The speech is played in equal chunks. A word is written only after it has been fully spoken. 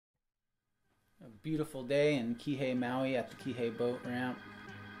Beautiful day in Kihei, Maui at the Kihei boat ramp.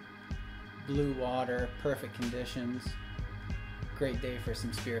 Blue water, perfect conditions. Great day for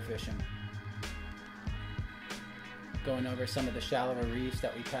some spearfishing. Going over some of the shallower reefs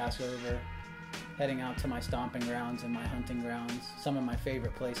that we pass over. Heading out to my stomping grounds and my hunting grounds. Some of my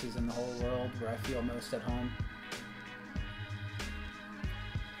favorite places in the whole world where I feel most at home.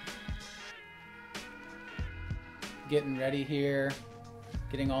 Getting ready here.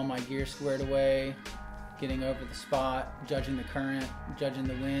 Getting all my gear squared away, getting over the spot, judging the current, judging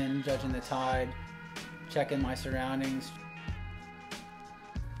the wind, judging the tide, checking my surroundings,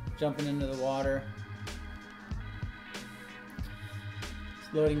 jumping into the water,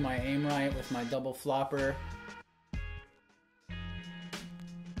 loading my aim right with my double flopper.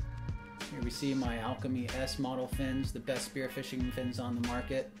 Here we see my Alchemy S model fins, the best spearfishing fins on the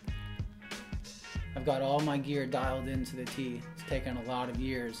market. I've got all my gear dialed into the T. It's taken a lot of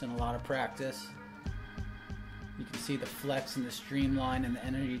years and a lot of practice. You can see the flex and the streamline and the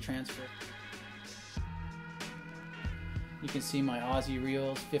energy transfer. You can see my Aussie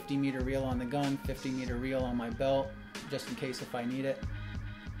reels, 50-meter reel on the gun, 50-meter reel on my belt, just in case if I need it.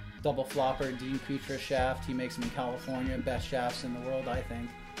 Double flopper, Dean Kutra shaft. He makes them in California, best shafts in the world, I think.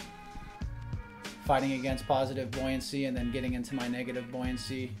 Fighting against positive buoyancy and then getting into my negative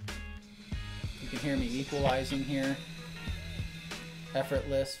buoyancy. You can hear me equalizing here.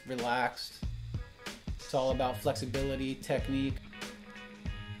 Effortless, relaxed. It's all about flexibility, technique.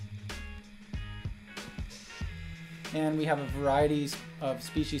 And we have a variety of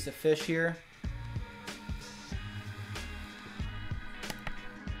species of fish here.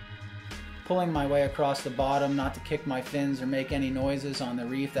 Pulling my way across the bottom, not to kick my fins or make any noises on the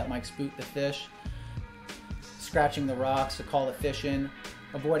reef that might spook the fish. Scratching the rocks to call the fish in.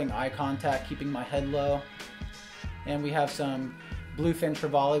 Avoiding eye contact, keeping my head low. And we have some bluefin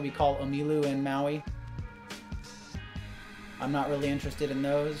trevally we call omilu in Maui. I'm not really interested in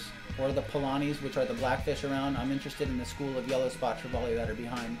those, or the polanis, which are the blackfish around. I'm interested in the school of yellow spot trevally that are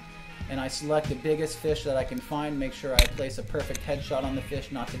behind. And I select the biggest fish that I can find, make sure I place a perfect headshot on the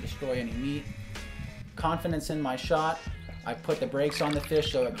fish not to destroy any meat. Confidence in my shot, I put the brakes on the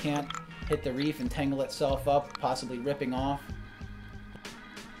fish so it can't hit the reef and tangle itself up, possibly ripping off.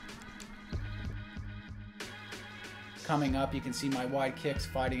 Coming up, you can see my wide kicks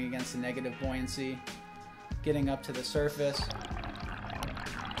fighting against the negative buoyancy. Getting up to the surface.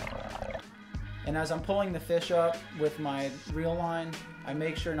 And as I'm pulling the fish up with my reel line, I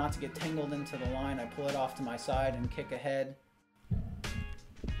make sure not to get tangled into the line. I pull it off to my side and kick ahead.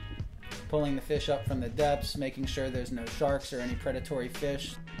 Pulling the fish up from the depths, making sure there's no sharks or any predatory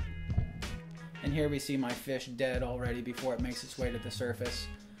fish. And here we see my fish dead already before it makes its way to the surface.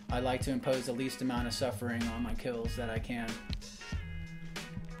 I like to impose the least amount of suffering on my kills that I can.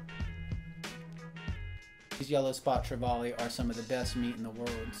 These yellow spot trevally are some of the best meat in the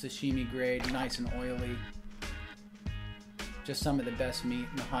world. Sashimi grade, nice and oily. Just some of the best meat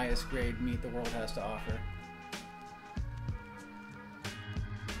and the highest grade meat the world has to offer.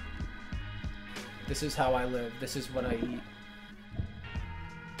 This is how I live. This is what I eat.